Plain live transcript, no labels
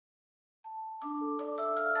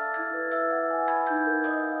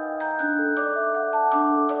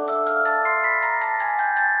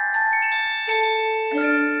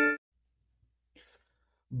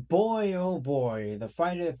Boy, oh boy, the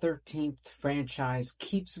Friday the 13th franchise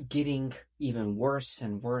keeps getting even worse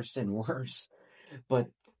and worse and worse. But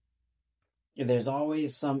there's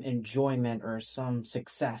always some enjoyment or some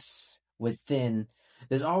success within.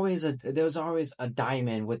 There's always a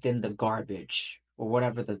diamond within the garbage or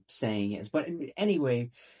whatever the saying is. But anyway,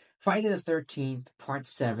 Friday the 13th, Part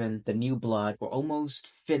 7, The New Blood. We're almost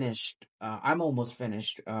finished. I'm almost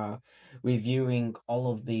finished reviewing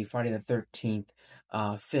all of the Friday the 13th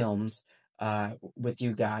films with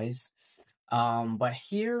you guys. But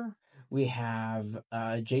here we have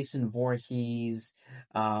Jason Voorhees,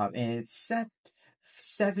 and it's set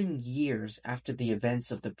 7 years after the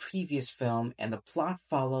events of the previous film, and the plot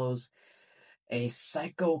follows a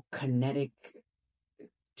psychokinetic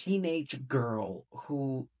teenage girl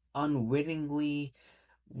who unwittingly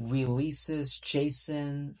releases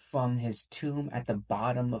Jason from his tomb at the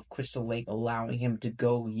bottom of Crystal Lake, allowing him to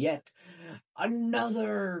go yet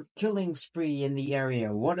another killing spree in the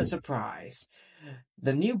area. What a surprise!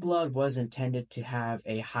 The New Blood was intended to have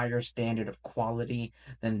a higher standard of quality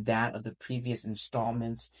than that of the previous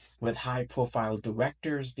installments, with high-profile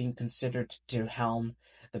directors being considered to helm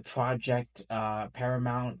the project.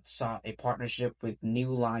 Paramount sought a partnership with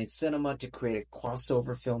New Line Cinema to create a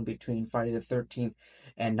crossover film between Friday the 13th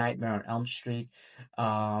and Nightmare on Elm Street,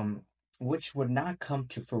 which would not come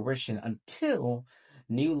to fruition until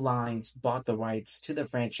New Lines bought the rights to the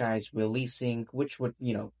franchise, releasing which would,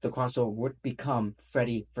 the crossover would become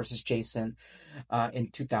Freddy versus Jason in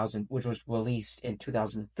 2000, which was released in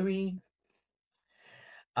 2003.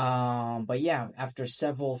 But yeah, after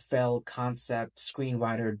several failed concepts,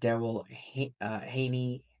 screenwriter Daryl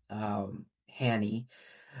Haney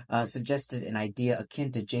suggested an idea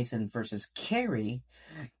akin to Jason versus Carrie,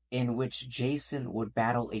 in which Jason would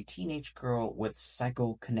battle a teenage girl with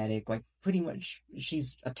psychokinetic, like pretty much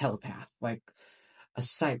she's a telepath, like a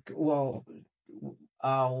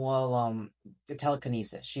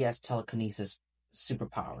telekinesis. She has telekinesis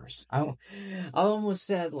superpowers. I almost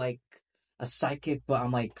said like a psychic, but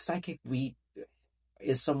I'm like psychic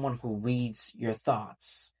is someone who reads your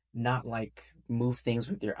thoughts, not like move things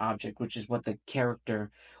with your object, which is what the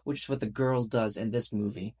girl does in this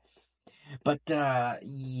movie. But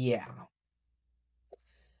yeah,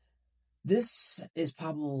 this is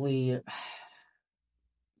probably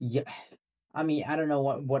yeah. I mean, I don't know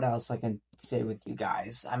what else I can say with you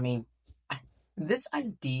guys. I mean, this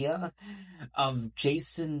idea of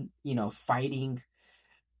Jason, fighting,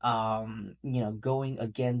 going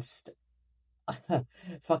against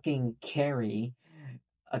fucking Carrie,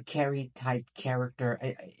 a Carrie type character.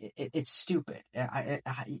 It's stupid. I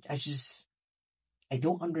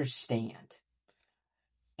don't understand.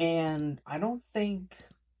 And I don't think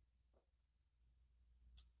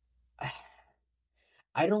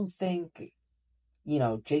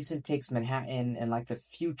Jason Takes Manhattan and like the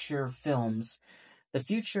future films,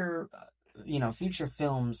 future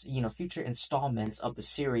installments of the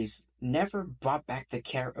series never brought back the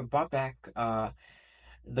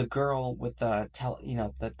girl with the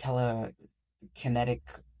telekinetic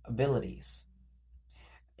abilities.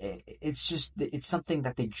 It's something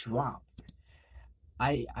that they dropped.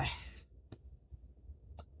 I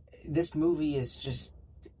This movie is just,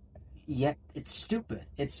 yet it's stupid.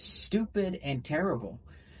 It's stupid and terrible.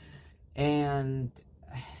 And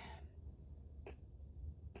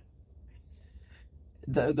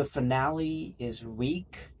the finale is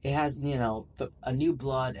weak. It has, the New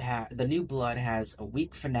Blood has a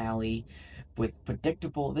weak finale with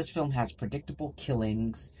predictable. This film has predictable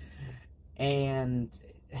killings, and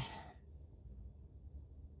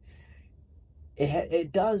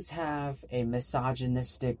it does have a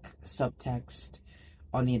misogynistic subtext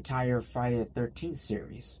on the entire Friday the 13th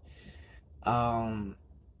series. The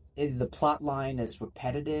plot line is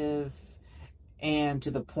repetitive, and to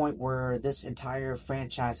the point where this entire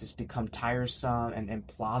franchise has become tiresome and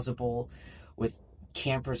implausible, with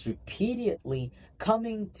campers repeatedly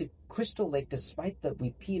coming to Crystal Lake despite the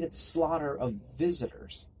repeated slaughter of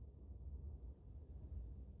visitors.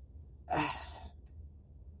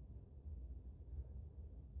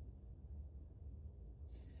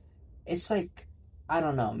 It's like, I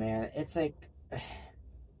don't know, man. It's like,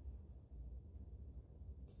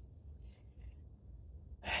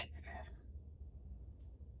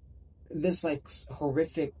 this like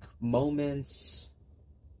horrific moments.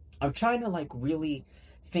 I'm trying to like really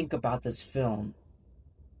think about this film.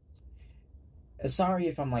 Sorry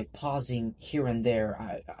if I'm like pausing here and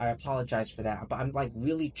there. I apologize for that. But I'm like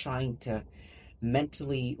really trying to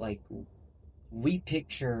mentally like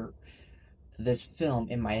repicture this film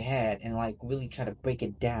in my head and like really try to break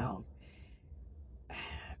it down.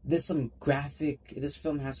 This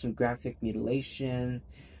film has some graphic mutilation.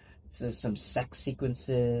 There's some sex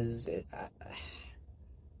sequences.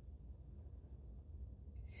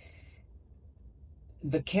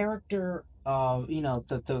 The character,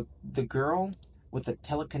 the girl with the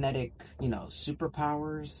telekinetic,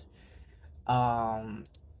 superpowers. Um,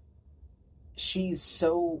 she's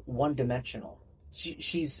so one dimensional.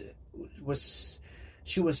 She's was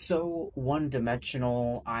she was so one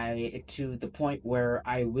dimensional. I to the point where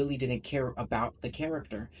I really didn't care about the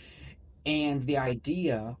character and the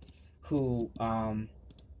idea, who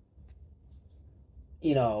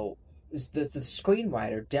you know the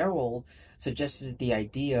screenwriter Daryl suggested the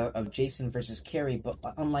idea of Jason versus Carrie, but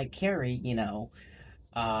unlike Carrie,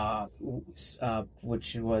 uh,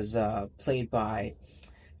 which was played by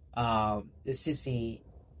Sissy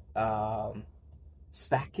um,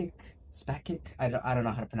 Spacek. Spacek? I don't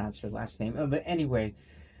know how to pronounce her last name. But anyway,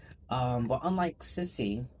 but unlike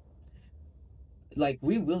Sissy, like,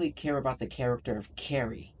 we really care about the character of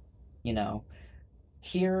Carrie, you know.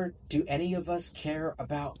 Here, do any of us care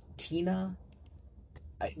about Tina?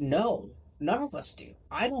 No, none of us do.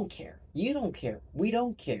 I don't care. You don't care. We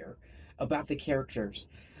don't care about the characters.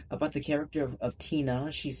 About the character of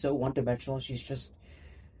Tina. She's so one dimensional. She's just.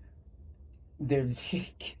 There's.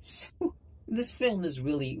 So, this film is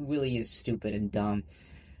really is stupid and dumb.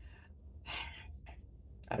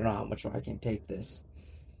 I don't know how much more I can take this.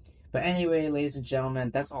 But anyway, ladies and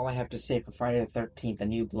gentlemen, that's all I have to say for Friday the 13th, A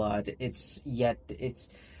New Blood. This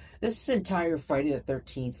entire Friday the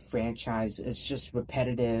 13th franchise is just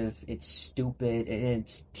repetitive, it's stupid, and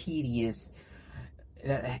it's tedious.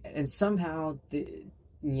 And somehow,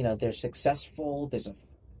 they're successful. There's a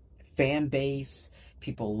fan base.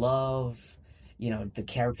 People love, the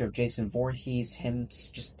character of Jason Voorhees, him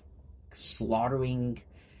just slaughtering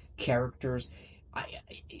characters. I,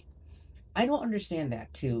 I don't understand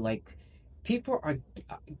that too. Like, people are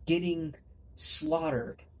getting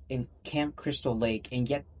slaughtered in Camp Crystal Lake, and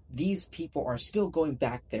yet these people are still going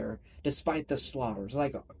back there despite the slaughters.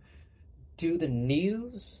 Like, do the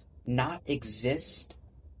news not exist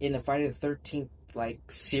in the Friday the 13th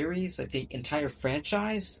series, like the entire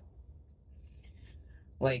franchise?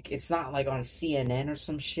 Like, it's not like on CNN or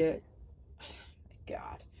some shit.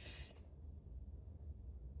 God,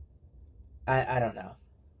 I don't know.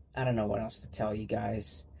 I don't know what else to tell you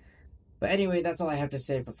guys. But anyway, that's all I have to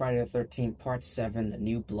say for Friday the 13th, Part 7, The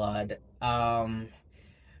New Blood.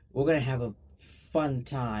 We're going to have a fun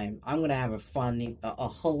time. I'm going to have a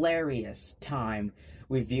hilarious time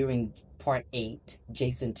reviewing Part 8,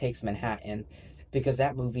 Jason Takes Manhattan, because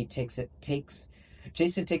that movie Jason Takes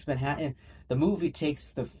Manhattan, the movie takes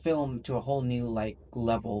the film to a whole new,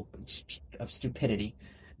 level of stupidity.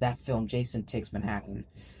 That film, Jason Takes Manhattan.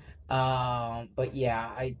 But yeah,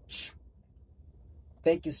 I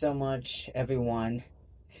thank you so much, everyone.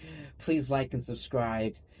 Please like and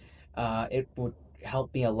subscribe. It would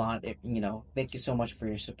help me a lot. Thank you so much for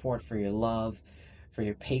your support, for your love, for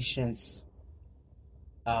your patience.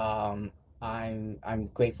 I'm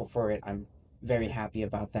grateful for it. I'm very happy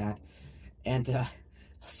about that. And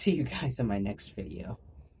I'll see you guys in my next video.